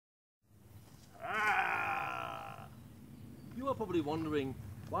are probably wondering,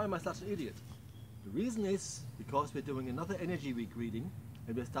 why am I such an idiot? The reason is because we're doing another energy week reading,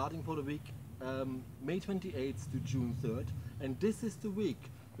 and we're starting for the week May 28th to June 3rd, and this is the week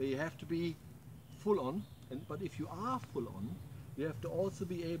where you have to be full on, but if you are full on, you have to also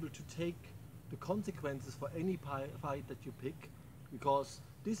be able to take the consequences for any fight that you pick, because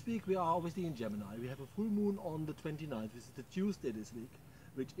this week we are obviously in Gemini. We have a full moon on the 29th, which is the Tuesday this week,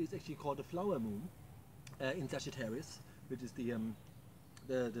 which is actually called the flower moon in Sagittarius, which is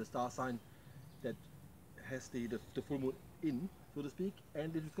the star sign that has the full moon in, so to speak,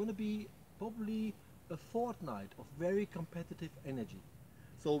 and it is going to be probably a fortnight of very competitive energy.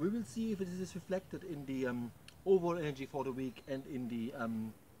 So we will see if it is reflected in the overall energy for the week and in the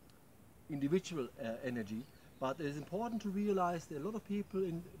individual energy. But it is important to realize that a lot of people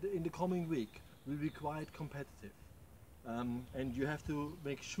in the coming week will be quite competitive, and you have to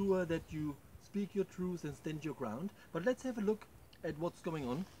make sure that you speak your truth and stand your ground. But let's have a look at what's going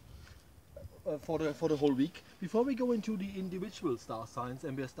on for the whole week before we go into the individual star signs,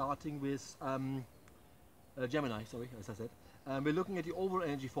 and we're starting with Gemini. Sorry, as I said, we're looking at the overall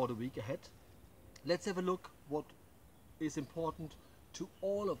energy for the week ahead. Let's have a look what is important to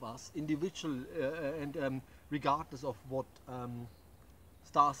all of us, individual and regardless of what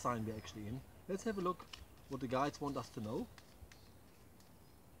star sign we're actually in. Let's have a look what the guides want us to know.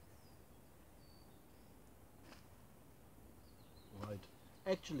 Right,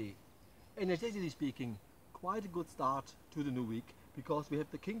 actually, energetically speaking, quite a good start to the new week, because we have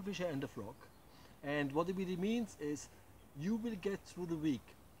the Kingfisher and the Frog, and what it really means is you will get through the week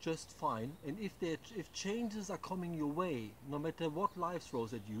just fine, and if changes are coming your way, no matter what life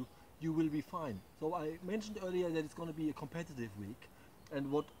throws at you, you will be fine. So I mentioned earlier that it's going to be a competitive week,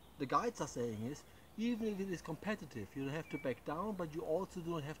 and what the guides are saying is, even if it is competitive, you don't have to back down, but you also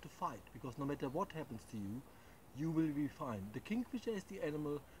don't have to fight, because no matter what happens to you, you will be fine. The Kingfisher is the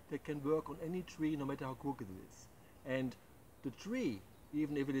animal that can work on any tree, no matter how crooked it is, and the tree,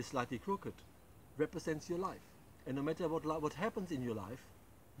 even if it is slightly crooked, represents your life, and no matter what happens in your life,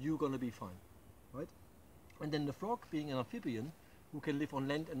 you're gonna be fine, right? And then the frog, being an amphibian who can live on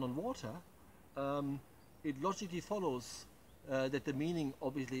land and on water, it logically follows that the meaning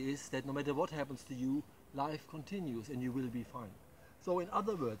obviously is that no matter what happens to you, life continues and you will be fine. So in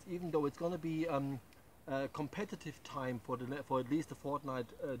other words, even though it's gonna be a competitive time for at least a fortnight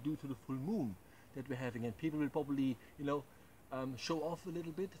due to the full moon that we're having, and people will probably, you know, show off a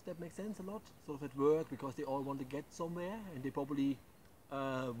little bit, if that makes sense, a lot, sort of at work, because they all want to get somewhere, and they probably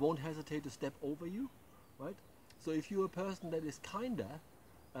won't hesitate to step over you, right? So if you're a person that is kinder,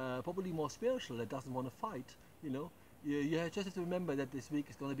 probably more spiritual, that doesn't want to fight, you know, you just have to remember that this week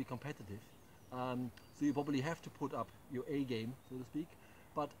is going to be competitive. So you probably have to put up your A game, so to speak.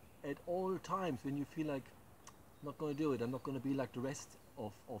 But at all times when you feel like, I'm not going to do it, I'm not going to be like the rest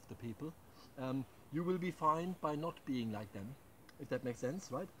of the people, you will be fine by not being like them, if that makes sense,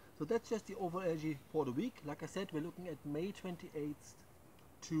 right? So that's just the overall energy for the week. Like I said, we're looking at May 28th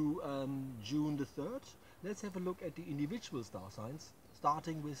to June the 3rd. Let's have a look at the individual star signs,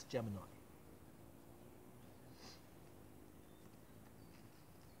 starting with Gemini.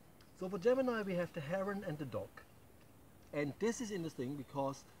 So for Gemini we have the heron and the dog, and this is interesting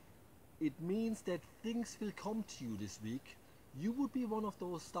because it means that things will come to you this week. You would be one of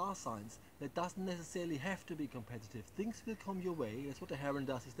those star signs that doesn't necessarily have to be competitive. Things will come your way. That's what the heron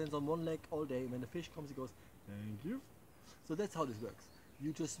does. He stands on one leg all day, and when the fish comes he goes, thank you. So that's how this works.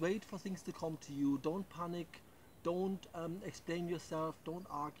 You just wait for things to come to you. Don't panic, don't explain yourself, don't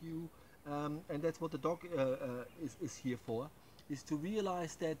argue, and that's what the dog is here for, is to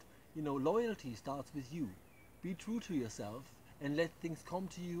realize that, you know, loyalty starts with you. Be true to yourself and let things come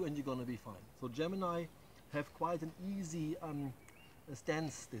to you, and you're gonna be fine. So Gemini have quite an easy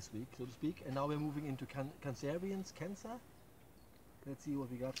stance this week, so to speak, and now we're moving into Cancerians, Cancer. Let's see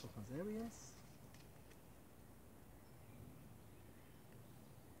what we got for Cancerians.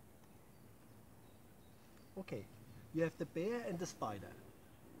 Okay, you have the bear and the spider,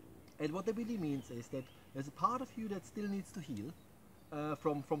 and what that really means is that there's a part of you that still needs to heal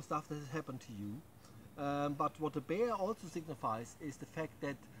from stuff that has happened to you, but what the bear also signifies is the fact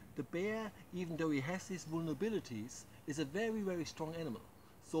that the bear, even though he has these vulnerabilities, is a very, very strong animal.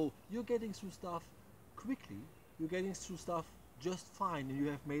 So you're getting through stuff quickly, you're getting through stuff just fine, and you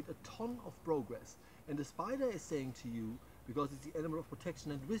have made a ton of progress. And the spider is saying to you, because it's the animal of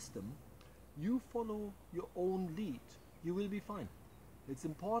protection and wisdom, you follow your own lead, you will be fine. It's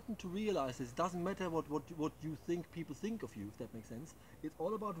important to realize this. It doesn't matter what you think people think of you, if that makes sense. It's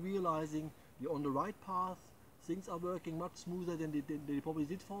all about realizing you're on the right path, things are working much smoother than they probably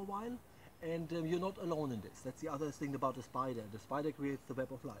did for a while, and you're not alone in this. That's the other thing about the spider. The spider creates the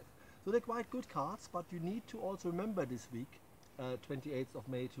web of life. So they're quite good cards, but you need to also remember this week, 28th of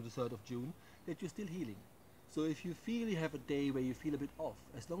May to the 3rd of June, that you're still healing. So if you feel you have a day where you feel a bit off,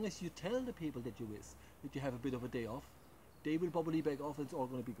 as long as you tell the people that you're with that you have a bit of a day off, they will probably back off and it's all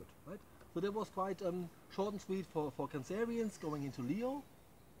going to be good, right? So that was quite short and sweet for Cancerians going into Leo.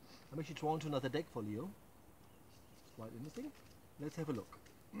 I'm actually drawn to another deck for Leo. It's quite interesting. Let's have a look.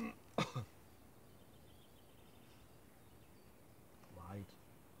 Right.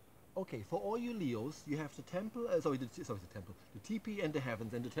 Okay, for all you Leos, you have the temple, the temple, the TP and the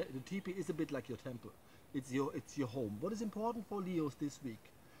heavens, and the TP is a bit like your temple. It's your home. What is important for Leos this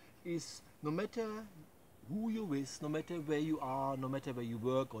week is no matter who you're with, no matter where you are, no matter where you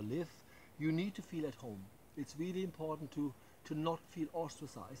work or live, you need to feel at home. It's really important to not feel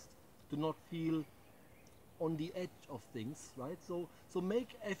ostracized, to not feel on the edge of things, right? So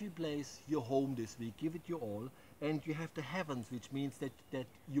make every place your home this week, give it your all, and you have the heavens, which means that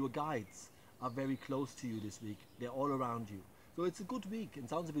your guides are very close to you this week. They're all around you. So it's a good week. It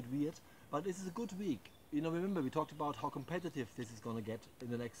sounds a bit weird, but this is a good week. You know, remember we talked about how competitive this is going to get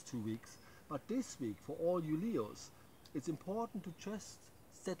in the next 2 weeks. But this week, for all you Leos, it's important to just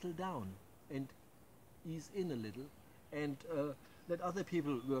settle down and ease in a little, and let other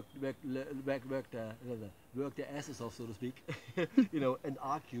people work their asses off, so to speak, you know, and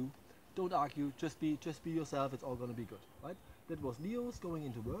argue. Don't argue. Just be yourself. It's all going to be good, right? That was Leos going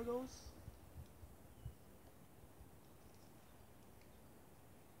into Virgos.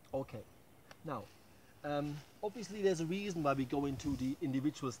 Okay, now. Obviously, there's a reason why we go into the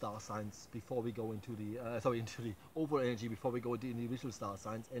individual star signs before we go into the into the overall energy before we go into individual star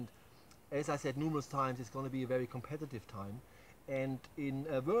signs. And as I said numerous times, it's going to be a very competitive time. And in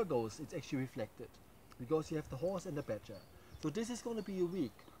Virgos, it's actually reflected because you have the horse and the badger. So this is going to be a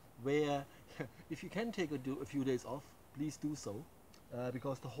week where, if you can take a few days off, please do so,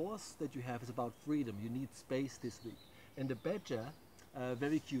 because the horse that you have is about freedom. You need space this week, and the badger,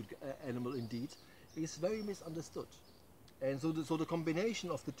 very cute animal indeed, is very misunderstood. And so the combination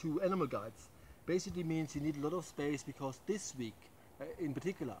of the two animal guides basically means you need a lot of space, because this week in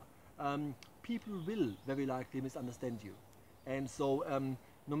particular people will very likely misunderstand you, and so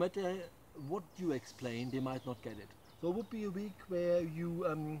no matter what you explain, they might not get it. So it would be a week where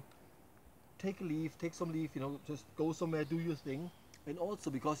you take some leave, you know, just go somewhere, do your thing. And also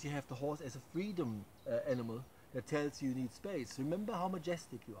because you have the horse as a freedom animal that tells you need space, remember how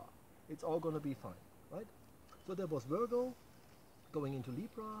majestic you are. It's all going to be fine, right? So that was Virgo going into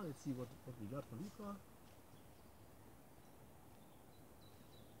Libra. Let's see what we got for Libra.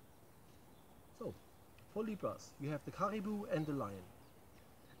 So, for Libras, you have the caribou and the lion.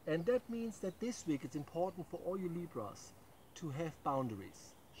 And that means that this week it's important for all you Libras to have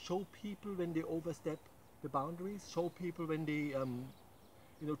boundaries. Show people when they overstep the boundaries. Show people when they, you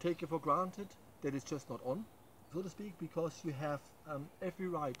know, take it for granted that it's just not on, so to speak, because you have every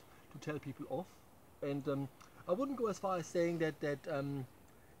right to tell people off. And I wouldn't go as far as saying that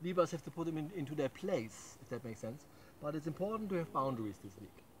Libras have to put them into their place, if that makes sense. But it's important to have boundaries this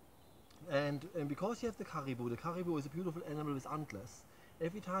week. And because you have the caribou is a beautiful animal with antlers.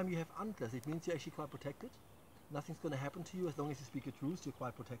 Every time you have antlers, it means you're actually quite protected. Nothing's going to happen to you as long as you speak your truth. You're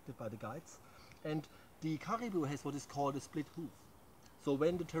quite protected by the guides. And the caribou has what is called a split hoof. So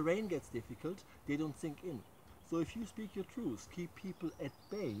when the terrain gets difficult, they don't sink in. So if you speak your truth, keep people at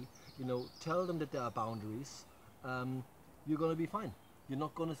bay, you know, tell them that there are boundaries, you're going to be fine. You're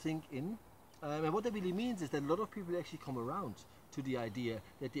not going to sink in. And what that really means is that a lot of people actually come around to the idea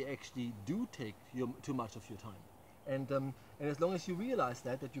that they actually do take too much of your time. And as long as you realize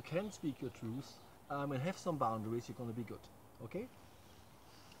that you can speak your truth and have some boundaries, you're going to be good. Okay?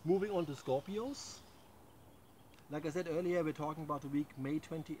 Moving on to Scorpios. Like I said earlier, we're talking about the week May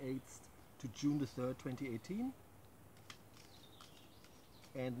 28th to June the 3rd, 2018.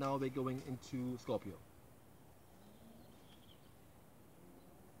 And now we're going into Scorpio.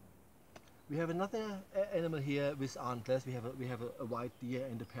 We have another animal here with antlers. We have a white deer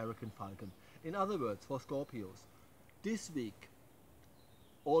and a peregrine falcon. In other words, for Scorpios, this week,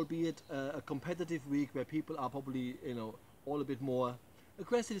 albeit a competitive week where people are probably, you know, all a bit more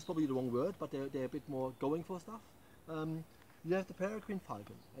aggressive is probably the wrong word, but they're a bit more going for stuff. You have the peregrine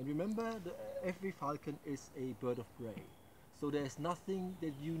falcon, and remember, every falcon is a bird of prey. So there's nothing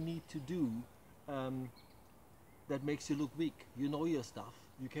that you need to do that makes you look weak. You know your stuff.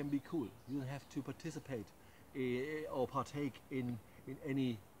 You can be cool. You don't have to participate or partake in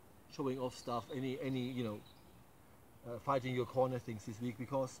any showing off stuff, any you know, fighting your corner things this week,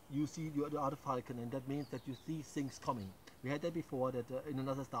 because you see you are the Falcon, and that means that you see things coming. We had that before, that in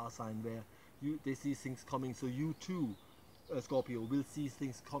another star sign where they see things coming, so you too, Scorpio, will see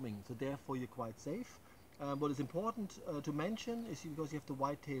things coming, so therefore you're quite safe. What is important to mention is, because you have the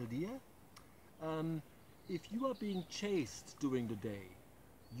white-tailed deer, if you are being chased during the day,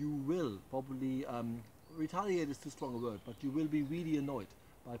 you will probably, retaliate is too strong a word, but you will be really annoyed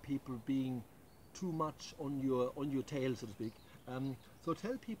by people being too much on your tail, so to speak. So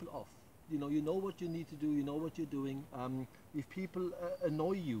tell people off. You know what you need to do, you know what you're doing. If people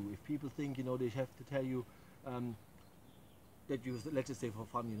annoy you, if people think, they have to tell you that you, let's just say for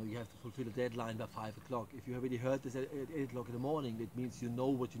fun, you have to fulfill a deadline by 5 o'clock. If you already heard this at 8 o'clock in the morning, that means you know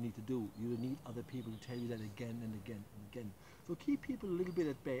what you need to do. You need other people to tell you that again and again and again. So keep people a little bit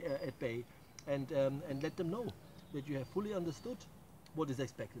at bay, and let them know that you have fully understood what is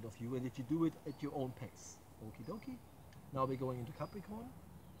expected of you, and that you do it at your own pace. Okie dokie. Now we're going into Capricorn.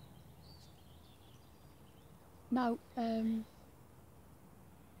 Now,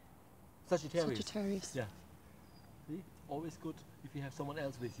 Sagittarius. Sagittarius. Yeah. See, it's always good if you have someone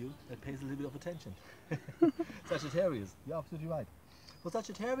else with you that pays a little bit of attention. Sagittarius, you're absolutely right. For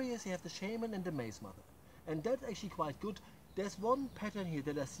Sagittarius, you have the Shaman and the Maze Mother, and that's actually quite good. There's one pattern here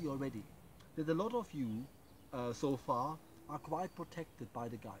that I see already, that a lot of you so far are quite protected by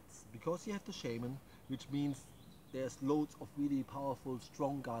the guides, because you have the Shaman, which means there's loads of really powerful,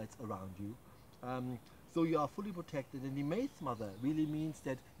 strong guides around you. So you are fully protected, and the Maze Mother really means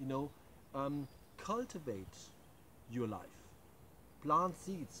that, cultivate your life, plant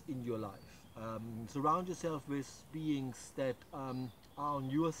seeds in your life, surround yourself with beings that are on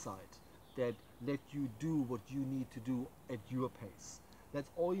your side, that let you do what you need to do at your pace. That's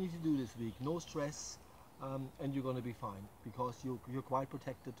all you need to do this week. No stress, and you're going to be fine, because you're quite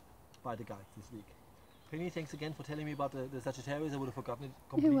protected by the guides this week. Penny, thanks again for telling me about the Sagittarius. I would have forgotten it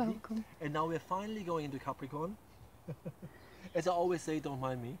completely. You're welcome. And now we're finally going into Capricorn. As I always say, don't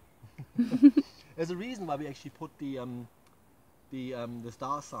mind me. There's a reason why we actually put the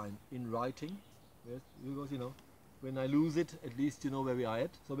star sign in writing. Yes, because when I lose it, at least you know where we are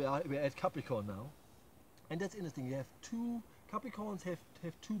at. So we're at Capricorn now, and that's interesting. You have Capricorns have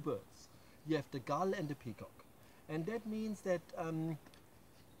two birds. You have the gull and the peacock, and that means that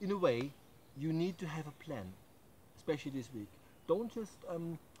in a way, you need to have a plan, especially this week. Don't just,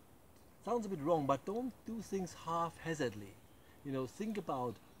 sounds a bit wrong, but don't do things haphazardly. Think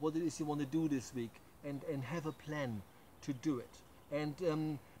about what it is you want to do this week, and have a plan to do it.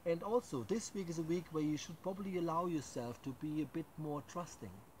 And also, this week is a week where you should probably allow yourself to be a bit more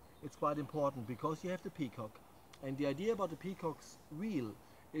trusting. It's quite important, because you have the peacock, and the idea about the peacock's wheel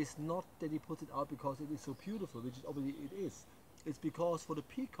is not that he puts it out because it is so beautiful, which is obviously it is. It's because for the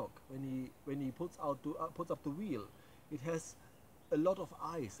peacock, when he puts up the wheel, it has a lot of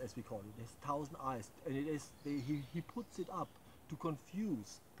eyes, as we call it. There's 1,000 eyes, and he puts it up to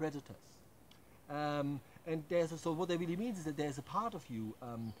confuse predators. And so what that really means is that there's a part of you,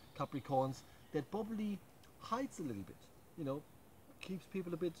 Capricorns, that probably hides a little bit. Keeps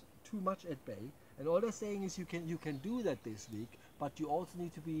people a bit too much at bay. And all they're saying is you can do that this week, but you also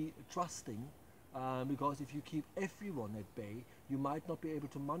need to be trusting. Because if you keep everyone at bay, you might not be able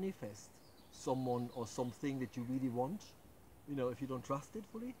to manifest someone or something that you really want, if you don't trust it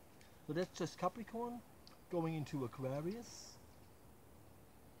fully. So that's just Capricorn. Going into Aquarius.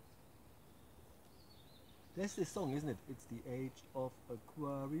 There's this song, isn't it? It's the age of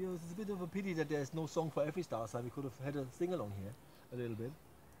Aquarius. It's a bit of a pity that there's no song for every star sign. We could have had a sing-along here a little bit.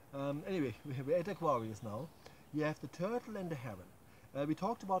 Anyway, we're at Aquarius now. You have the turtle and the heron. We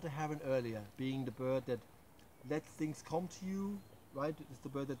talked about the heron earlier, being the bird that lets things come to you, right? It's the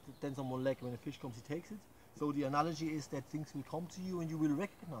bird that stands on one leg. When a fish comes, he takes it. So the analogy is that things will come to you, and you will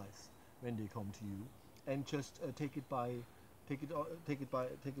recognize when they come to you, and just play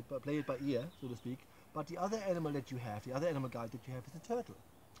it by ear, so to speak. But the other animal that you have, the other animal guide that you have, is the turtle.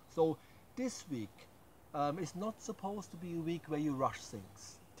 So this week is not supposed to be a week where you rush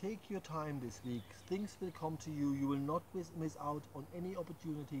things. Take your time this week. Things will come to you. You will not miss out on any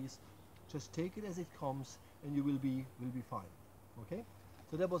opportunities. Just take it as it comes, and you will be fine. Okay?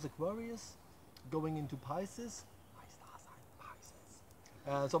 So that was Aquarius. Going into Pisces. My star sign,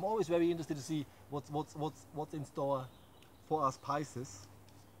 Pisces. So I'm always very interested to see what's in store for us Pisces.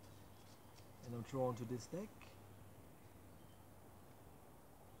 And I'm drawn to this deck.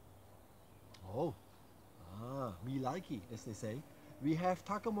 Oh, me likey, as they say. We have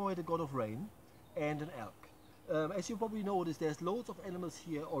Takamoe, the god of rain, and an elk. As you probably noticed, there's loads of animals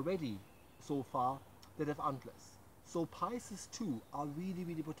here already so far that have antlers. So Pisces too are really,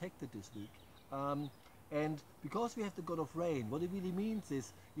 really protected this week. And because we have the god of rain, what it really means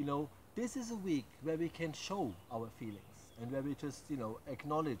is, you know, this is a week where we can show our feelings and where we just, you know,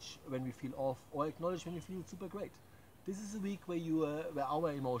 acknowledge when we feel off or acknowledge when we feel super great. This is a week where where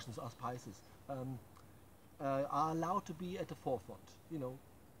our emotions as Pisces are allowed to be at the forefront. You know,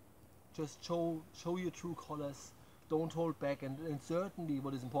 just show your true colors. Don't hold back, and certainly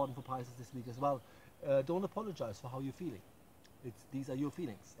what is important for Pisces this week as well, don't apologize for how you're feeling. These are your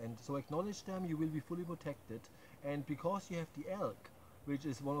feelings, and so acknowledge them. You will be fully protected, and because you have the elk, which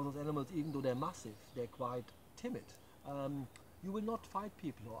is one of those animals, even though they're massive, they're quite timid. You will not fight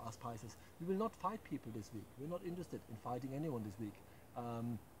people, or as Pisces, you will not fight people this week. We're not interested in fighting anyone this week,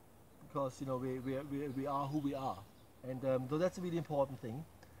 because you know we are who we are, and so that's a really important thing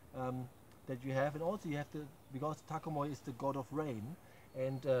that you have. And also you have to, because Takamoi is the god of rain,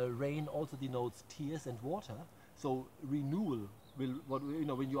 and rain also denotes tears and water. So renewal will,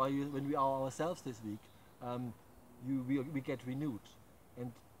 when we are ourselves this week, we get renewed.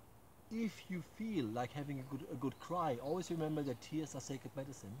 And if you feel like having a good cry, always remember that tears are sacred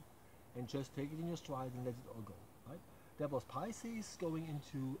medicine, and just take it in your stride and let it all go. Right? That was Pisces going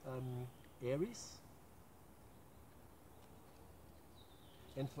into Aries.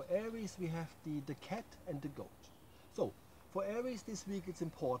 And for Aries we have the cat and the goat. So for Aries this week it's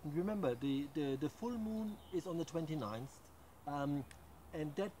important. Remember the full moon is on the 29th,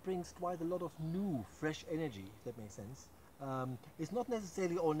 and that brings quite a lot of new, fresh energy, if that makes sense. It's not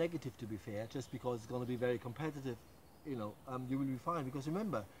necessarily all negative, to be fair, just because it's going to be very competitive. You know, you will be fine, because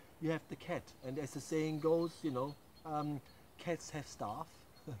remember, you have the cat, and as the saying goes, you know, cats have staff.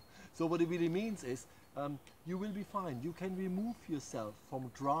 So what it really means is, you will be fine. You can remove yourself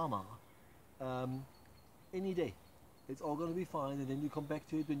from drama any day. It's all going to be fine, and then you come back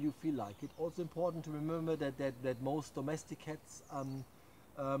to it when you feel like it. Also important to remember that most domestic cats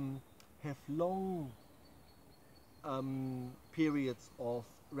have long periods of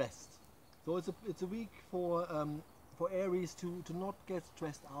rest. So it's a week for Aries to not get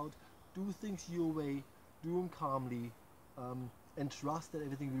stressed out. Do things your way, do them calmly, and trust that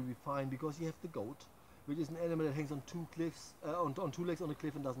everything will be fine, because you have the goat, which is an animal that hangs on two cliffs, on two legs on a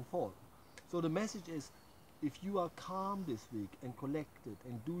cliff and doesn't fall. So the message is, if you are calm this week and collected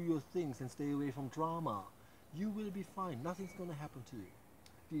and do your things and stay away from drama, you will be fine. Nothing's going to happen to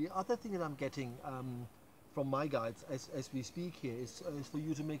you. The other thing that I'm getting from my guides as we speak here is for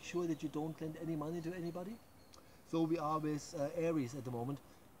you to make sure that you don't lend any money to anybody. So we are with Aries at the moment.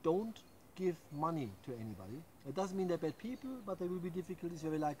 Don't give money to anybody. It doesn't mean they're bad people, but there will be difficulties,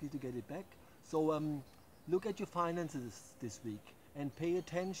 very likely to get it back. So look at your finances this week and pay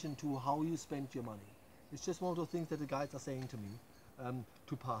attention to how you spend your money. It's just one of those things that the guides are saying to me,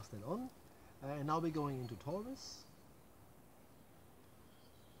 to pass that on. And now we're going into Taurus.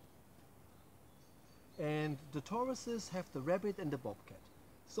 And the Tauruses have the rabbit and the bobcat.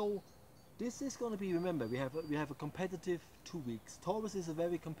 So this is going to be, remember, we have a competitive 2 weeks. Taurus is a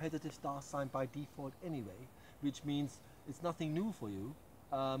very competitive star sign by default anyway, which means it's nothing new for you.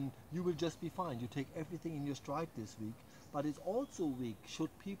 You will just be fine. You take everything in your stride this week. But it's also a week should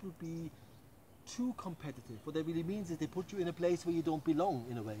people be too competitive. What that really means is they put you in a place where you don't belong,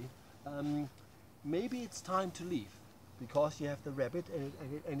 in a way. Maybe it's time to leave, because you have the rabbit,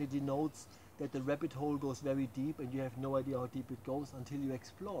 and it denotes that the rabbit hole goes very deep, and you have no idea how deep it goes until you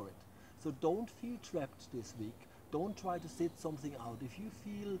explore it. So don't feel trapped this week. Don't try to sit something out. If you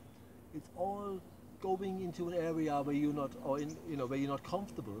feel it's all going into an area where you're not, or in, you know, where you're not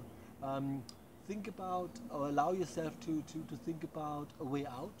comfortable, think about, or allow yourself to think about a way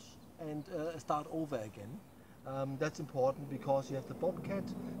out and start over again. That's important, because you have the bobcat,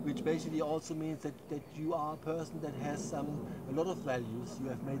 which basically also means that you are a person that has a lot of values. You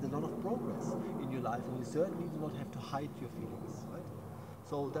have made a lot of progress in your life, and you certainly do not have to hide your feelings, right?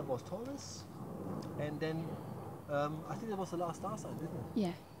 So that was Taurus, and then I think that was the last star sign, didn't it?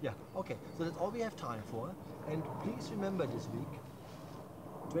 Yeah. Yeah, okay, so that's all we have time for. And please remember this week,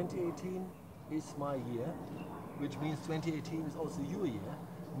 2018 is my year, which means 2018 is also your year.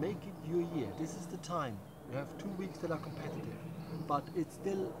 Make it your year. This is the time. You have 2 weeks that are competitive, but it's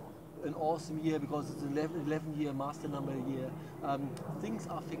still an awesome year, because it's an 11-year master number year. Things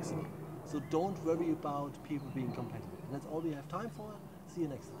are fixable, so don't worry about people being competitive. And that's all we have time for. See you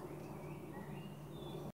next time.